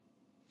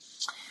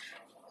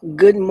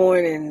Good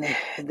morning.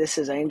 This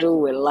is Angel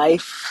with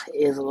Life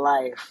is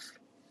Life.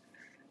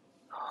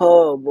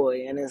 Oh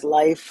boy, and is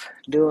life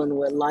doing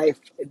what life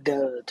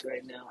does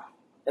right now?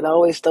 It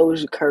always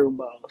throws you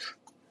curveballs.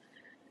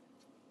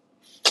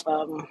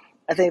 Um,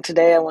 I think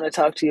today I want to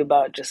talk to you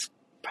about just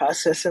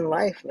processing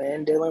life,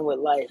 man, dealing with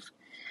life.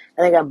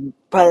 I think I'm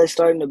probably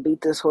starting to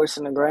beat this horse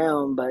in the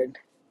ground, but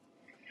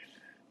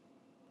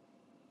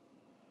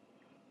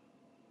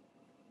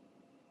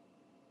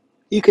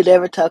you could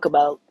never talk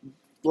about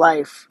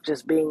life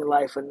just being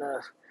life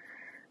enough.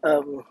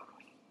 Um,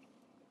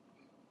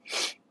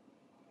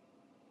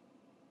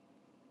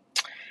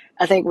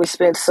 I think we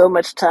spend so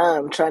much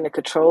time trying to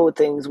control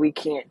things we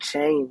can't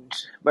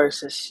change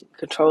versus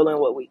controlling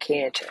what we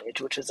can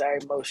change, which is our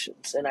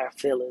emotions and our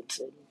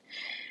feelings and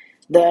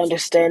the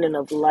understanding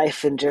of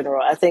life in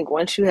general. I think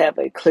once you have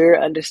a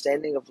clear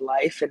understanding of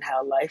life and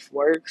how life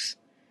works,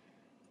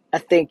 I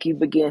think you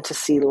begin to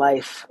see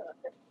life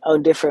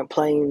on different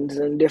planes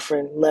and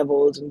different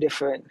levels and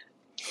different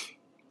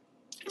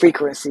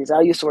frequencies.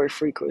 I'll use the word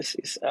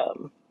frequencies.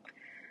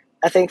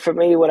 I think for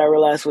me, what I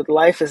realized with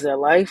life is that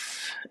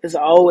life is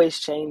always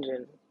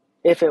changing.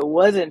 If it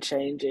wasn't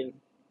changing,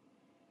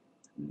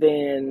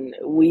 then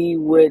we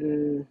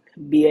wouldn't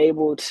be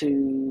able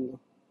to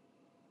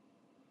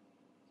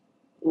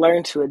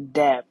learn to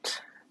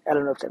adapt. I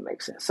don't know if that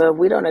makes sense. So if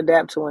we don't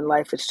adapt to when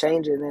life is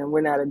changing, then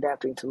we're not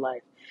adapting to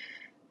life.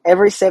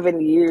 Every 7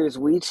 years,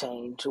 we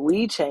change.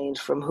 We change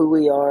from who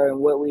we are and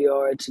what we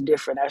are to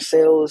different. Our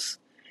cells,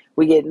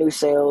 we get new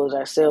cells.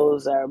 Our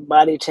cells, our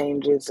body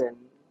changes, and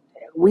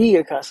we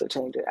are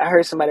constantly changing. I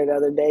heard somebody the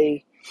other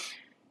day.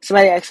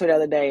 Somebody asked me the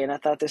other day, and I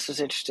thought this was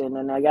interesting.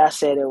 And a guy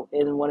said it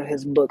in one of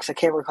his books. I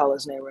can't recall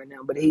his name right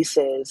now, but he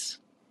says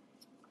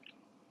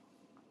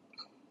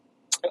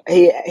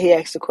he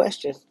asked the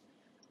question: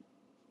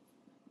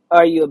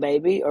 Are you a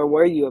baby, or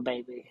were you a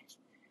baby,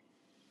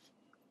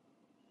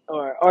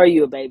 or are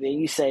you a baby?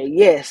 And you say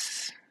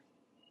yes.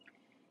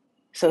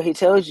 So he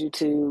tells you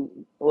to,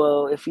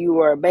 well, if you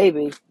were a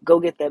baby, go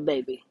get that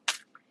baby.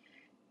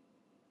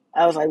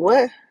 I was like,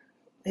 what?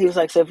 He was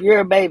like, so if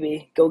you're a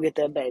baby, go get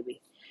that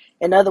baby.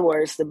 In other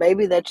words, the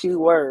baby that you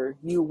were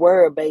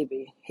a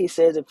baby. He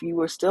says if you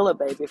were still a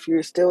baby, if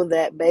you're still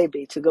that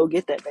baby, to go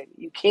get that baby.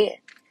 You can't,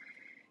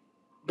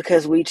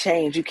 because we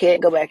change. You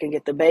can't go back and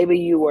get the baby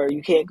you were.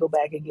 You can't go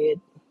back and get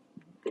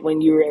when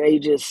you were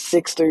ages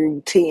 6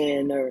 through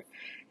 10 or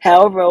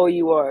however old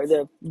you are.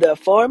 The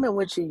form in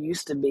which you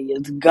used to be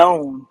is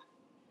gone.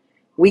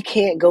 We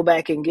can't go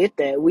back and get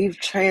that. We've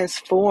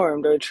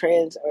transformed or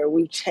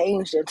we've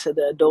changed into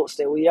the adults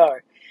that we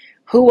are.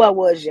 Who I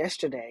was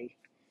yesterday,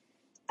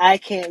 I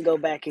can't go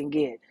back and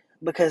get,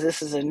 because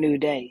this is a new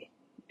day.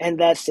 And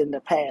that's in the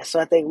past. So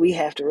I think we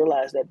have to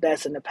realize that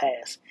that's in the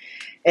past.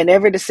 And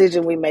every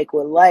decision we make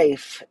with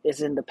life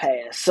is in the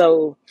past.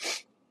 So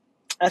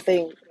I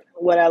think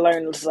what I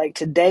learned was, like,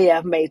 today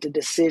I've made the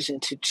decision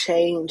to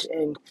change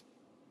and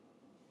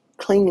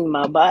clean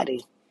my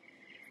body,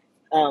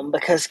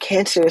 because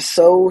cancer is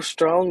so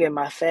strong in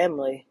my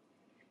family.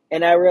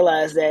 And I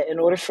realized that in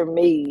order for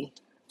me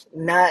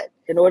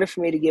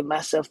to give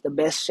myself the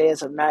best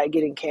chance of not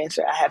getting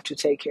cancer, I have to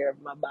take care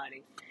of my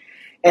body.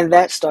 And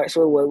that starts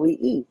with what we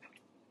eat.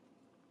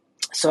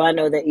 So I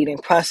know that eating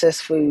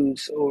processed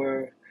foods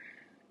or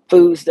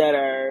foods that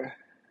are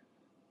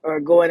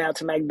or going out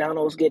to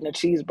McDonald's getting a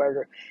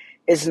cheeseburger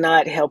is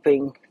not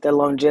helping the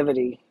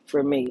longevity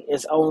for me.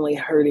 It's only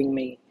hurting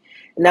me.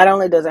 Not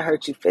only does it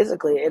hurt you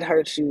physically, it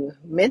hurts you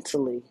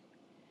mentally,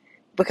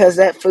 because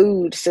that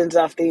food sends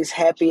off these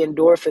happy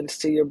endorphins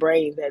to your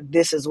brain that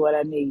this is what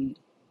I need,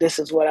 this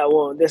is what I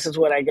want, this is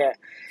what I got.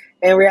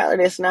 In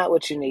reality, it's not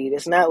what you need,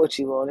 it's not what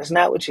you want, it's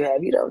not what you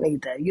have. You don't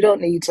need that. You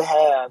don't need to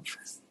have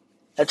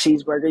a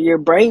cheeseburger. Your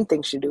brain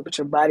thinks you do, but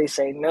your body's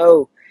saying,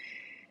 no,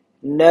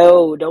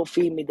 no, don't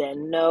feed me that.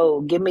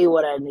 No, give me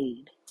what I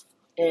need.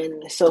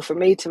 And so for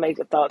me to make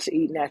the thought to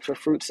eat natural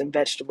fruits and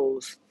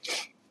vegetables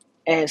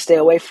and stay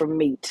away from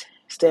meat,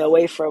 stay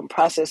away from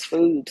processed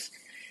foods,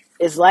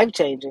 is life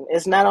changing.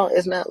 It's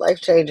not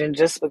life changing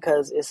just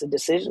because it's a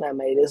decision I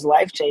made. It's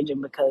life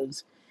changing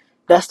because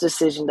that's the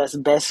decision that's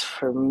best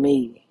for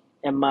me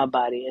and my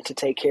body, and to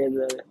take care of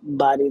the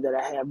body that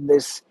I have,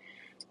 this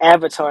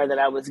avatar that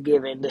I was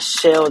given, the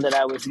shell that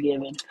I was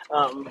given.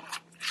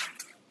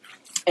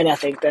 And I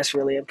think that's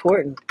really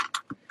important.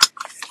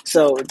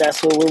 So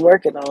that's what we're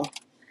working on,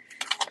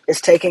 is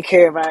taking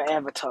care of our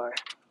avatar.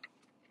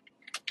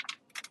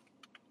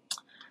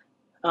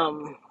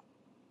 Um,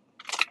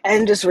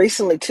 and just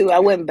recently too, I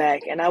went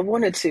back and I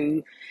wanted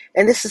to,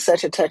 and this is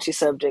such a touchy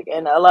subject,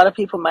 and a lot of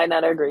people might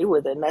not agree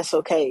with it, and that's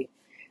okay.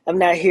 I'm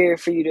not here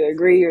for you to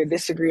agree or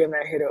disagree. I'm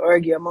not here to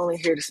argue. I'm only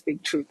here to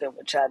speak truth in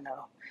which I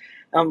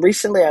know.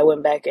 Recently I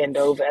went back and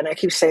dove, and I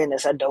keep saying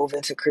this, I dove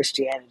into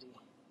Christianity.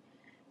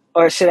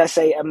 Or should I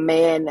say a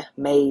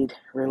man-made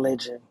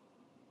religion.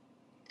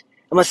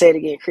 I'm going to say it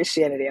again,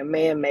 Christianity, a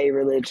man-made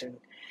religion.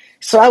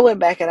 So I went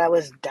back and I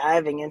was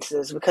diving into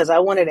this because I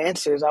wanted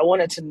answers. I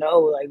wanted to know,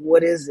 like,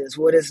 what is this?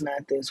 What is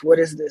not this? What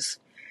is this?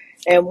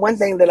 And one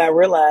thing that I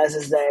realize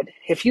is that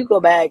if you go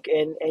back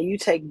and you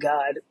take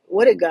God,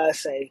 what did God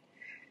say?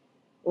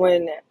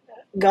 When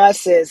God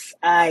says,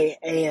 I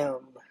am,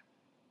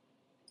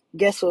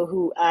 guess what,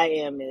 who I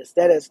am is?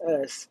 That is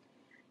us.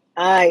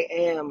 I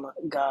am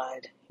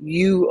God.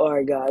 You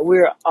are God.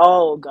 We're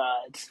all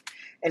gods.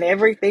 And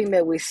everything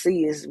that we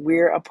see is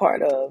we're a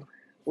part of.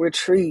 We're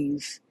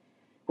trees.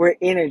 We're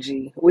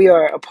energy. We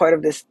are a part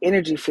of this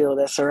energy field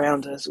that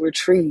surrounds us. We're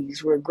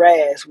trees. We're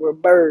grass. We're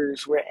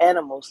birds. We're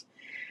animals.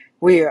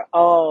 We are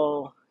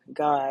all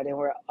God, and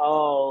we're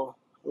all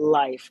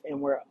life,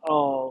 and we're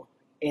all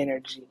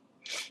energy.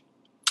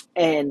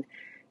 And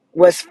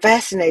what's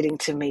fascinating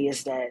to me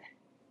is that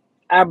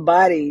our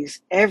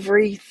bodies,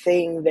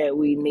 everything that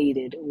we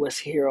needed was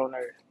here on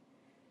earth.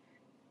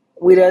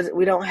 We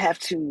don't have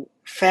to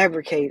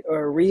fabricate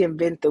or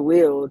reinvent the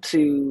wheel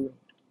to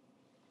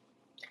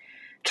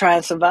try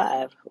and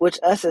survive, which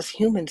us as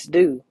humans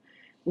do.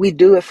 We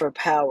do it for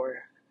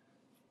power.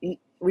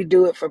 We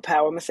do it for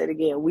power. I'm gonna say it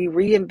again. We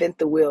reinvent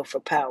the wheel for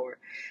power.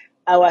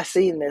 Oh, I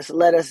seen this.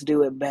 Let us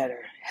do it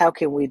better. How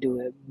can we do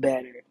it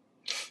better?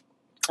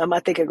 I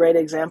think a great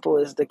example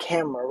is the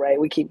camera, right?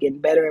 We keep getting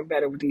better and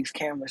better with these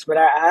cameras, but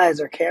our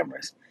eyes are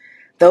cameras.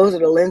 Those are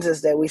the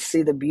lenses that we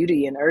see the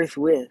beauty in earth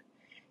with.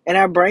 And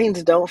our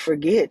brains don't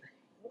forget.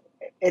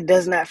 It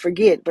does not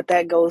forget, but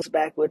that goes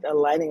back with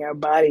aligning our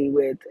body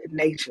with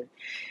nature.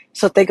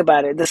 So think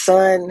about it. The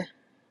sun,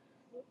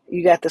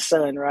 you got the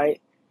sun,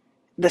 right?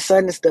 The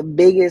sun is the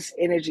biggest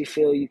energy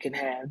field you can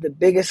have, the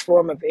biggest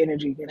form of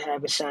energy you can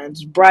have. It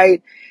shines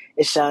bright,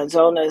 it shines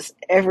on us.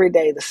 Every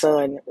day the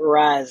sun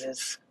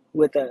rises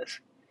with us.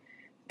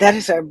 That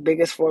is our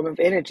biggest form of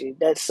energy.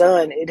 That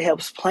sun, it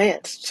helps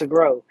plants to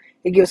grow.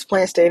 It gives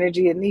plants the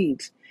energy it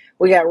needs.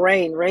 We got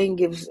rain. Rain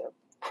gives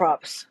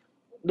crops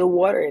the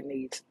water it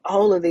needs.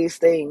 All of these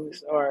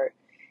things are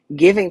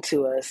giving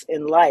to us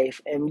in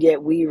life, and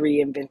yet we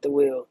reinvent the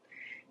wheel.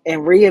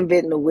 And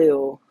reinventing the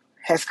wheel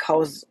has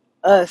caused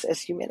us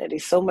as humanity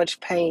so much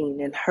pain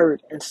and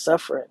hurt and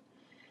suffering.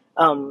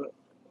 Um,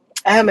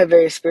 I am a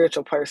very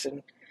spiritual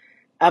person.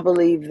 I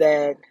believe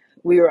that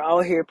we are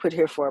all here, put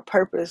here for a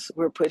purpose.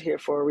 We're put here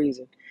for a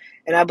reason.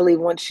 And I believe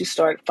once you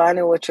start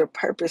finding what your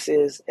purpose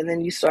is, and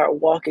then you start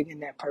walking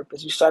in that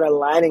purpose, you start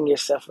aligning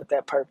yourself with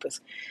that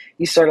purpose,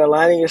 you start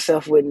aligning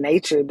yourself with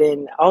nature,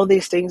 then all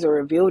these things are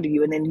revealed to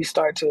you, and then you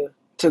start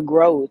to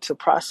grow, to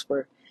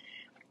prosper.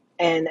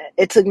 And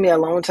it took me a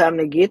long time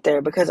to get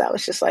there because I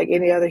was just like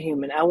any other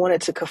human. I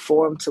wanted to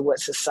conform to what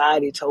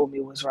society told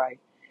me was right.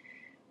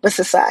 But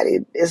society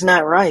is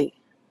not right.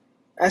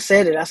 I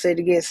said it. I said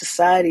it again.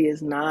 Society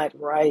is not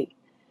right.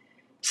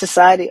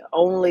 Society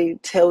only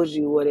tells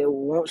you what it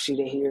wants you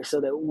to hear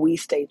so that we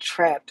stay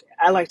trapped.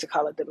 I like to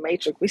call it the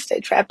matrix. We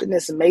stay trapped in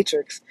this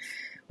matrix.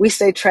 We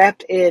stay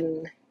trapped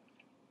in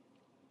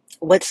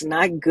what's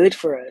not good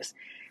for us.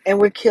 And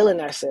we're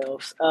killing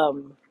ourselves.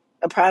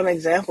 A prime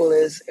example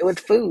is with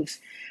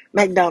foods.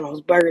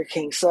 McDonald's, Burger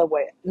King,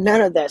 Subway,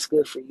 none of that's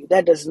good for you.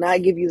 That does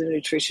not give you the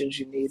nutrition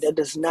you need. That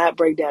does not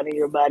break down in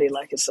your body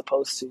like it's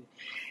supposed to.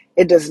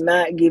 It does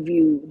not give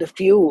you the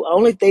fuel.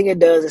 Only thing it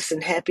does is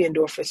send happy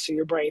endorphins to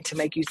your brain to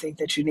make you think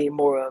that you need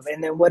more of.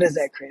 And then what does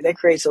that create? That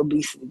creates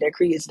obesity. That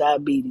creates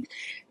diabetes.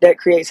 That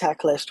creates high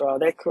cholesterol.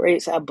 That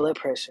creates high blood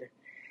pressure.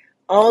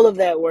 All of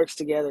that works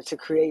together to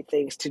create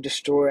things to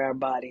destroy our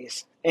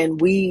bodies.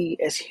 And we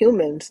as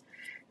humans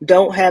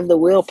don't have the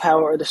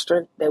willpower or the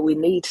strength that we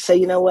need to say,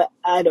 you know what,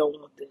 I don't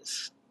want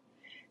this.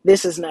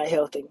 This is not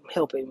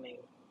helping me.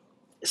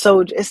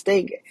 So just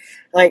think,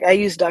 like I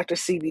use Dr.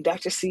 Sebi.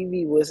 Dr.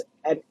 Sebi was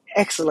an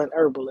excellent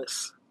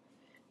herbalist.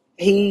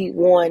 He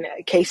won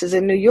cases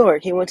in New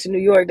York. He went to New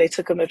York. They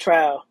took him to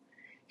trial.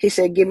 He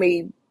said, give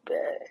me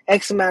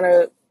X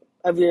amount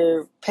of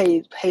your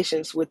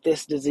patients with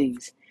this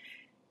disease.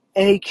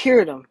 And he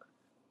cured them.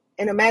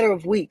 In a matter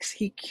of weeks,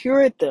 he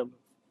cured them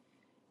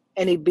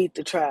and he beat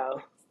the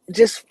trial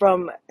just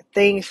from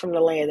things from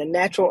the land, the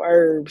natural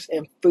herbs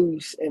and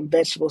foods and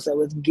vegetables that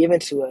was given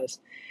to us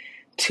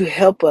to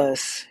help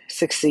us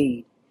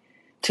succeed,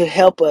 to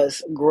help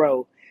us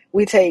grow.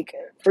 We take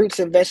fruits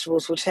and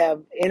vegetables which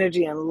have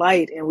energy and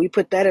light and we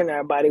put that in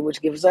our body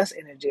which gives us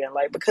energy and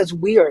light because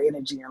we are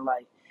energy and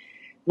light.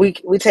 We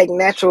take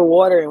natural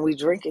water and we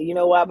drink it. You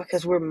know why?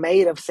 Because we're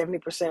made of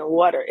 70%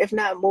 water, if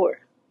not more.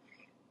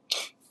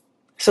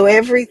 So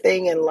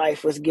everything in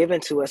life was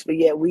given to us, but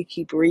yet we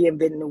keep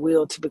reinventing the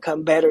wheel to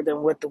become better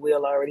than what the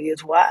wheel already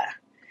is. Why?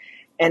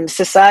 And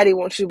society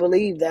wants you to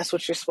believe that's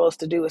what you're supposed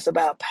to do. It's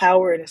about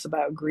power and it's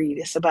about greed.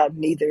 It's about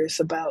neither. It's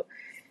about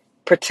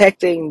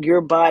protecting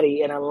your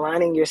body and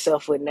aligning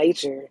yourself with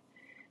nature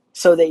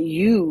so that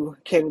you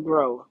can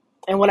grow.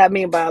 And what I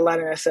mean by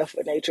aligning ourselves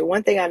with nature,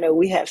 one thing I know,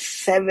 we have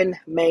 7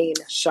 main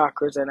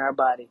chakras in our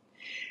body.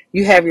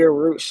 You have your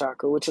root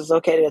chakra, which is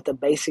located at the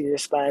base of your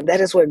spine.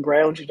 That is what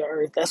grounds you to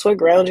earth. That's what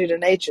grounds you to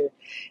nature.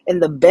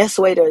 And the best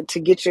way to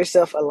get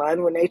yourself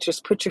aligned with nature is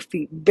put your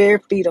feet, bare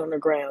feet on the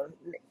ground.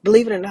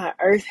 Believe it or not,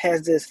 earth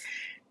has this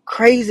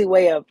crazy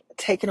way of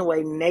taking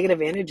away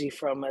negative energy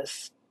from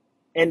us.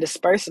 and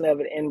dispersing of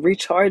it and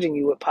recharging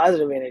you with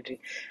positive energy.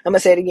 I'm going to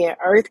say it again.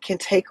 Earth can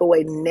take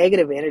away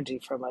negative energy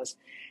from us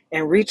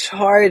and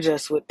recharge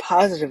us with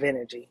positive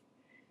energy.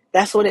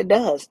 That's what it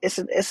does.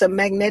 It's a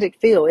magnetic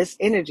field. It's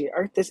energy.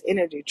 Earth is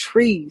energy.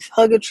 Trees,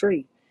 hug a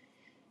tree.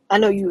 I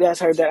know you guys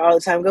heard that all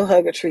the time. Go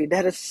hug a tree.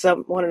 That is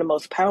one of the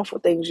most powerful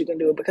things you can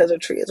do, because a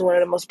tree is one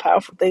of the most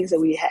powerful things that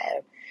we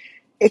have.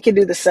 It can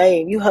do the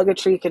same. You hug a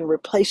tree, it can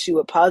replace you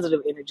with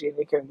positive energy, and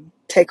it can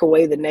take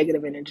away the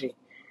negative energy.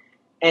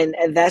 And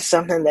that's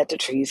something that the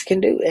trees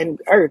can do.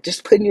 And earth,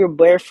 just putting your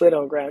bare foot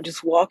on ground,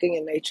 just walking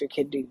in nature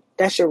can do.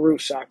 That's your root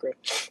chakra.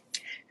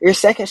 Your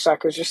second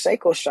chakra is your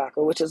sacral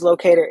chakra, which is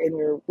located in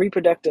your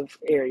reproductive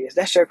areas.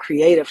 That's your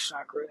creative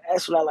chakra.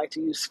 That's what I like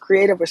to use,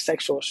 creative or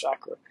sexual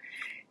chakra.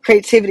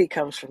 Creativity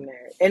comes from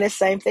there. And the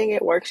same thing,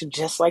 it works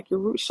just like your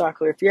root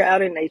chakra. If you're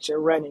out in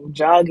nature, running,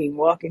 jogging,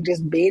 walking,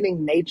 just being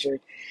in nature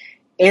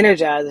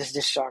energizes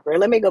this chakra.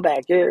 Let me go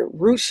back. Your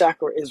root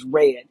chakra is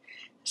red.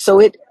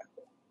 So it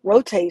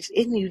rotates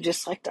in you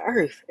just like the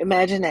earth.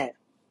 Imagine that.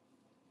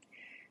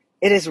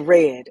 It is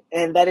red,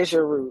 and that is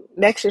your root.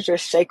 Next is your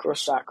sacral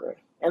chakra.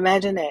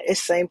 Imagine that. It's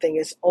the same thing.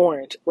 It's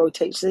orange.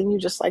 Rotates in you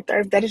just like the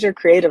earth. That is your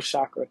creative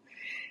chakra.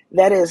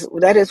 That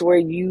is where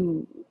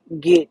you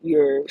get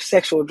your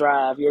sexual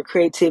drive, your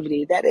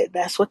creativity.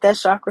 That's what that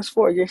chakra's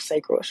for, your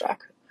sacral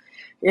chakra.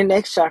 Your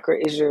next chakra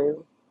is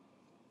your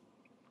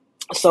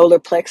solar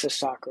plexus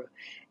chakra.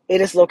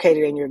 It is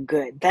located in your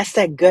gut. That's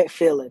that gut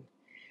feeling.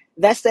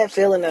 That's that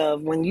feeling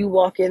of when you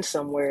walk in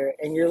somewhere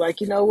and you're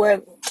like, you know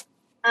what?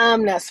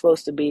 I'm not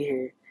supposed to be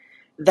here.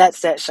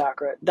 That's that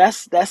chakra.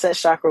 That's that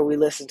chakra we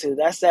listen to.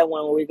 That's that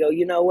one where we go,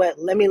 you know what?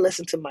 Let me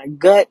listen to my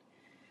gut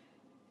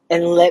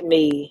and let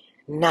me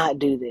not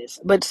do this.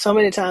 But so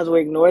many times we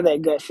ignore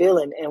that gut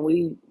feeling and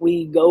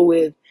we go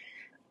with,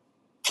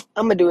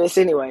 I'm gonna do this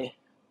anyway.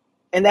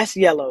 And that's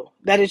yellow.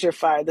 That is your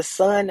fire. The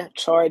sun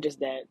charges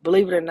that.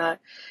 Believe it or not,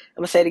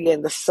 I'm gonna say it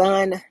again. The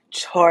sun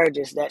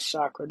charges that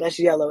chakra. That's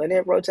yellow, and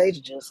it rotates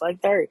just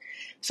like third.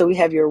 So we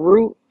have your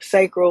root,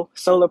 sacral,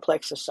 solar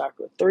plexus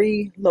chakra.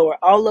 Three lower.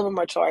 All of them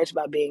are charged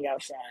by being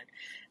outside,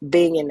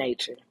 being in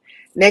nature.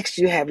 Next,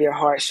 you have your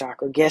heart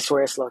chakra. Guess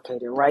where it's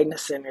located? Right in the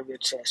center of your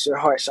chest. Your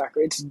heart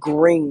chakra. It's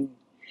green.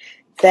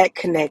 That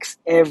connects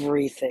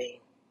everything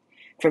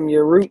from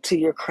your root to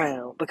your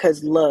crown,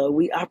 because love.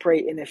 We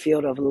operate in the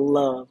field of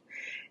love.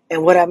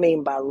 And what I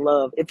mean by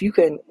love, if you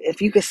can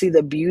see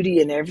the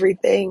beauty in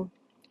everything,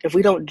 if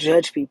we don't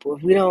judge people,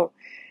 if we don't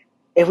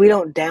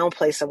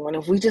downplay someone,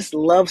 if we just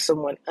love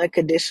someone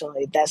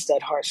unconditionally, that's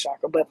that heart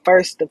chakra. But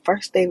first, the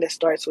first thing that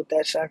starts with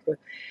that chakra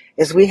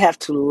is we have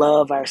to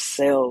love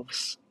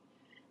ourselves.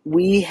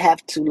 We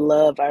have to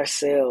love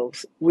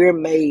ourselves. We're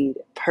made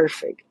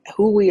perfect.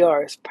 Who we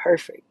are is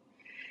perfect.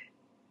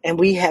 And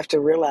we have to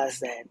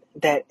realize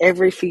that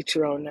every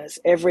feature on us,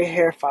 every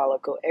hair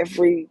follicle,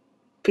 every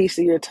piece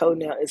of your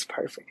toenail is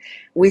perfect.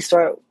 We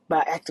start by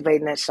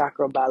activating that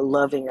chakra by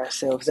loving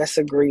ourselves. That's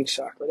the green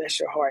chakra. That's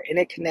your heart. And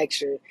it connects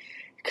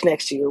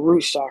to your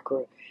root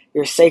chakra,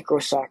 your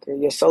sacral chakra,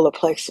 your solar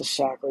plexus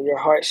chakra, your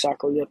heart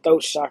chakra, your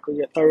throat chakra,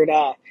 your third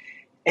eye,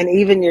 and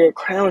even your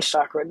crown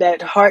chakra.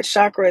 That heart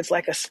chakra is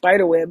like a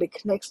spider web. It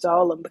connects to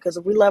all of them, because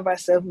if we love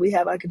ourselves, we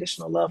have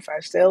unconditional love for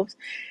ourselves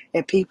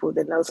and people,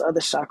 then those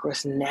other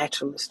chakras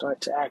naturally start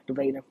to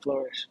activate and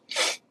flourish.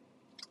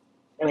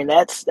 I mean,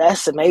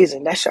 that's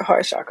amazing. That's your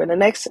heart chakra. The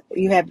next,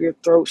 you have your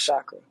throat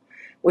chakra,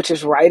 which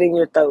is right in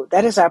your throat.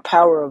 That is our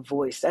power of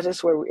voice. That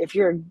is where,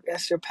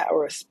 that's your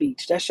power of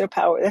speech. That's your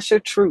power. That's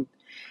your truth.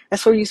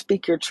 That's where you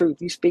speak your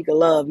truth. You speak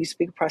love. You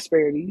speak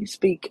prosperity. You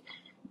speak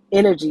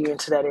energy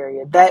into that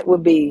area.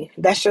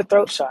 That's your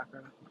throat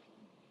chakra.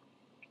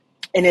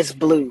 And it's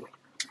blue.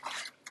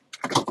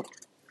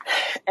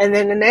 And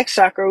then the next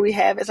chakra we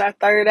have is our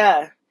third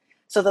eye.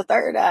 So the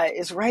third eye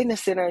is right in the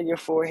center of your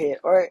forehead,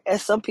 or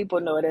as some people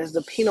know it as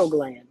the pineal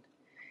gland.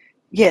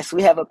 Yes,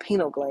 we have a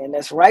pineal gland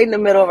that's right in the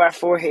middle of our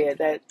forehead.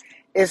 That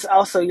is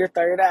also your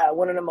third eye,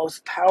 one of the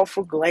most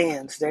powerful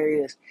glands there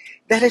is.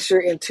 That is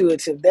your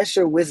intuitive, that's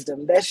your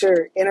wisdom, that's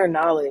your inner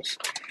knowledge.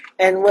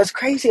 And what's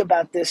crazy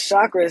about this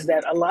chakra is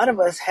that a lot of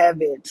us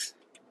have it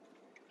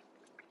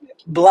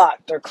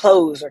blocked or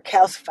closed or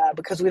calcified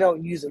because we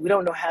don't use it. We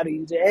don't know how to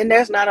use it. And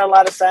there's not a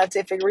lot of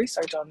scientific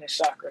research on this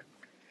chakra.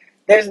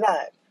 There's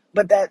not.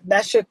 But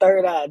that's your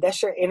third eye.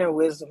 That's your inner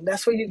wisdom.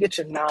 That's where you get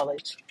your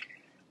knowledge.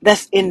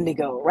 That's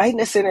indigo, right in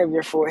the center of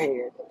your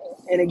forehead.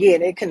 And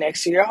again, it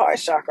connects to your heart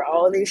chakra.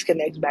 All of these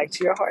connect back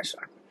to your heart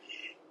chakra.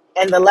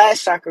 And the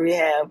last chakra we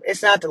have,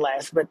 it's not the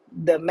last, but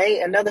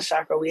another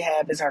chakra we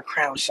have is our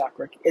crown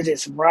chakra. It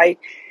is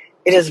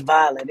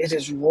violet. It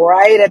is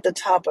right at the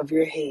top of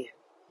your head,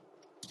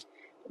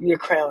 your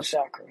crown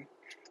chakra.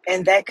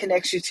 And that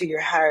connects you to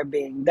your higher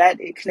being. That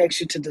it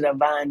connects you to the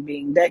divine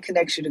being. That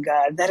connects you to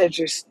God. That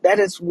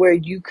is where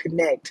you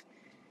connect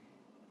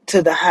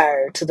to the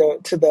higher, to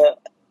the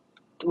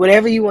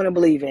whatever you want to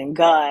believe in,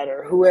 God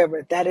or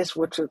whoever. That is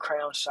what your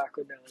crown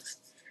chakra does.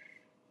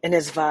 And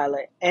it's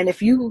violet. And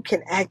if you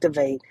can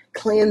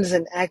cleanse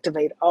and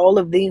activate all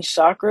of these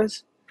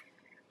chakras,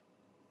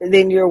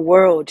 then your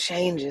world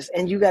changes.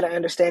 And you got to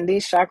understand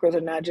these chakras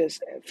are not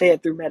just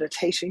fed through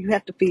meditation. You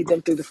have to feed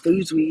them through the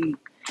foods we eat,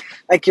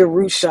 like your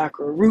root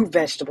chakra, root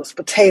vegetables,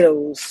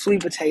 potatoes,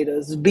 sweet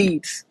potatoes,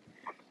 beets,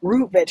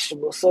 root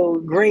vegetables. So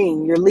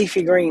green, your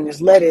leafy green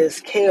is lettuce,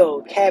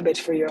 kale,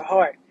 cabbage for your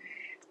heart.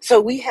 So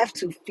we have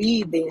to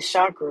feed these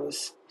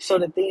chakras so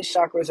that these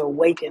chakras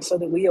awaken, so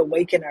that we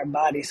awaken our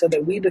body, so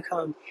that we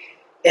become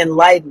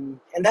enlightened.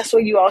 And that's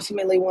what you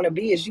ultimately want to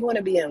be, is you want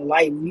to be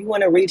enlightened. You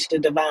want to reach the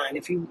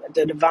divine,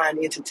 the divine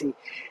entity.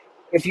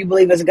 If you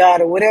believe it's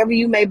God or whatever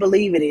you may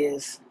believe it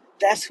is,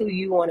 that's who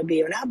you want to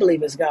be. And I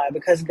believe it's God,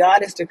 because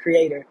God is the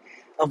creator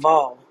of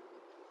all.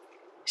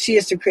 She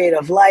is the creator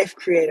of life,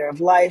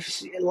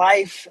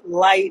 life,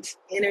 light,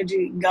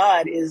 energy.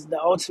 God is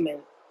the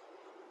ultimate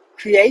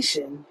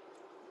creation.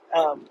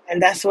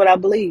 And that's what I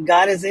believe.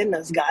 God is in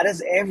us. God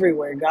is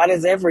everywhere. God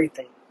is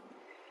everything.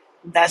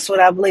 That's what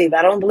I believe.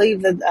 I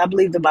believe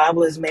the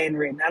Bible is man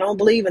written. I don't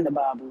believe in the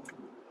Bible.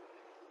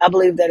 I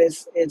believe that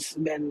it's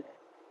been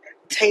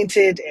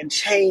tainted and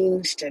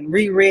changed and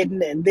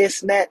rewritten and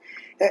this and that.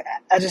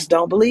 I just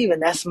don't believe,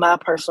 and that's my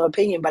personal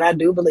opinion. But I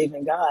do believe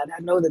in God.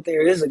 I know that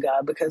there is a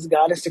God, because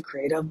God is the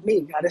creator of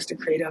me. God is the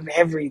creator of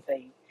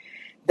everything.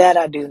 That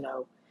I do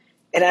know.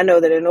 And I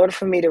know that in order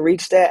for me to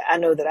reach that, I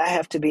know that I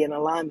have to be in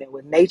alignment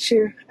with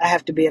nature. I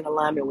have to be in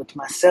alignment with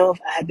myself.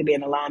 I have to be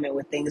in alignment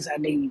with things I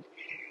need.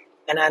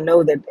 And I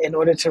know that in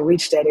order to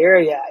reach that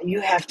area,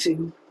 you have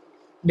to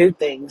do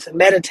things.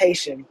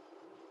 Meditation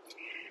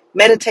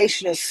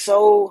is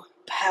so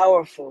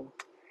powerful.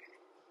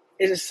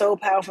 It is so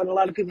powerful. And a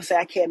lot of people say,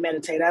 I can't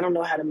meditate. I don't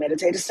know how to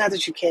meditate. It's not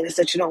that you can't, it's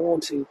that you don't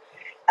want to.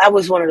 I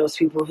was one of those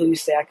people who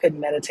used to say I couldn't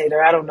meditate,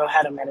 or I don't know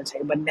how to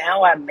meditate. But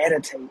now I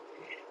meditate.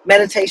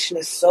 Meditation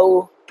is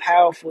so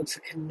powerful to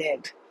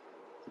connect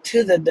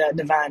to the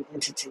divine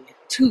entity,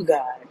 to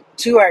God,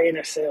 to our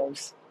inner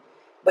selves.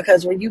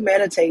 Because when you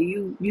meditate,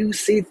 you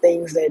see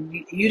things that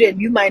you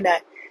didn't. You might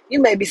not.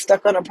 You may be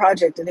stuck on a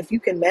project, and if you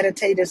can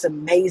meditate, it's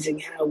amazing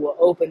how it will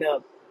open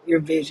up your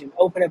vision,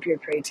 open up your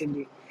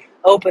creativity,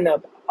 open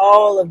up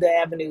all of the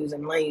avenues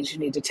and lanes you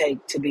need to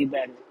take to be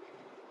better.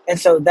 And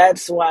so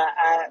that's why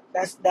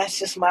that's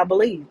just my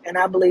belief. And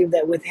I believe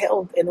that with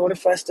health, in order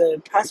for us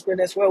to prosper in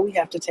this world, we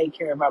have to take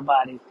care of our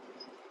body.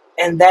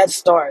 And that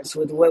starts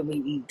with what we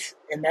eat.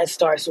 And that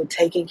starts with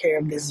taking care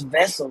of this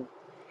vessel,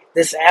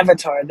 this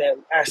avatar that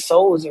our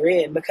souls are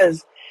in.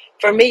 Because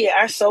for me,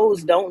 our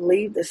souls don't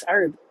leave this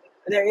earth.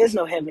 There is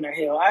no heaven or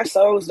hell. Our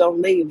souls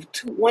don't leave.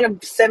 One of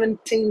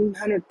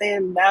 1,700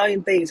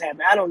 million things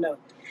happen. I don't know.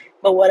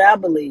 But what I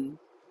believe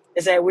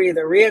is that we're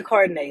either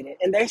reincarnated,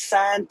 and there's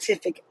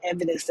scientific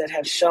evidence that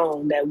have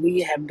shown that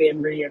we have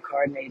been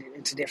reincarnated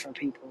into different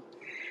people.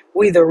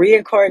 We either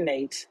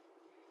reincarnate,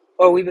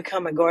 or we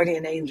become a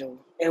guardian angel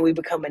and we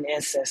become an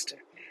ancestor.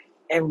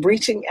 And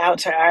reaching out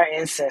to our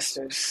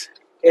ancestors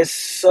is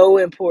so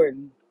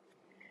important,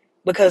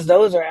 because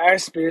those are our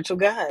spiritual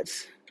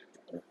guides.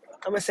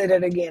 I'm going to say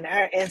that again.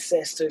 Our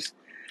ancestors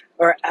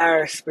are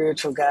our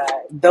spiritual guide.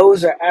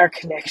 Those are our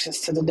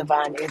connections to the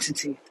divine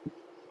entity.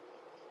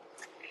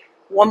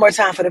 One more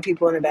time for the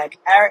people in the back.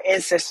 Our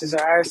ancestors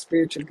are our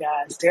spiritual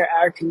guides. They're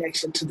our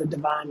connection to the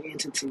divine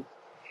entity.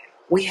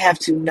 We have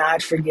to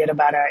not forget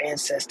about our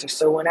ancestors.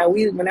 So when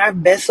our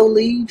vessel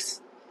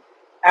leaves,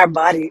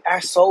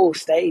 our soul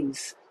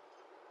stays.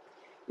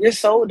 Your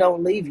soul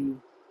don't leave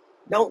you.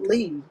 Don't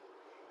leave.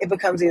 It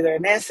becomes either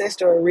an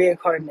ancestor or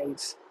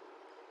reincarnates.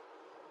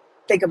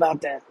 Think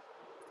about that.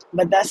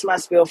 But that's my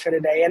spiel for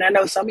today. And I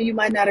know some of you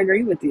might not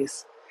agree with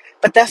this,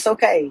 but that's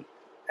okay.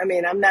 I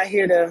mean, I'm not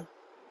here to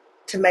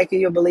make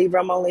you a believer.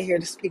 I'm only here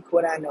to speak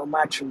what I know,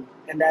 my truth.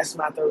 And that's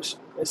my throat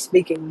chakra,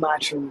 speaking my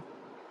truth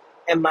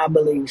and my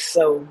beliefs.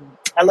 So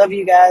I love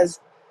you guys.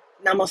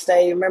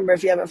 Namaste. Remember,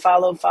 if you haven't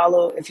followed,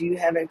 follow. If you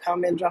haven't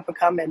commented, drop a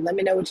comment. Let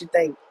me know what you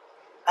think.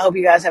 I hope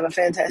you guys have a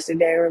fantastic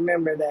day.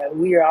 Remember that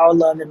we are all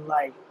love and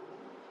light.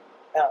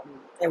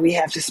 And we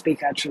have to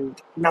speak our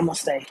truth.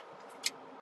 Namaste.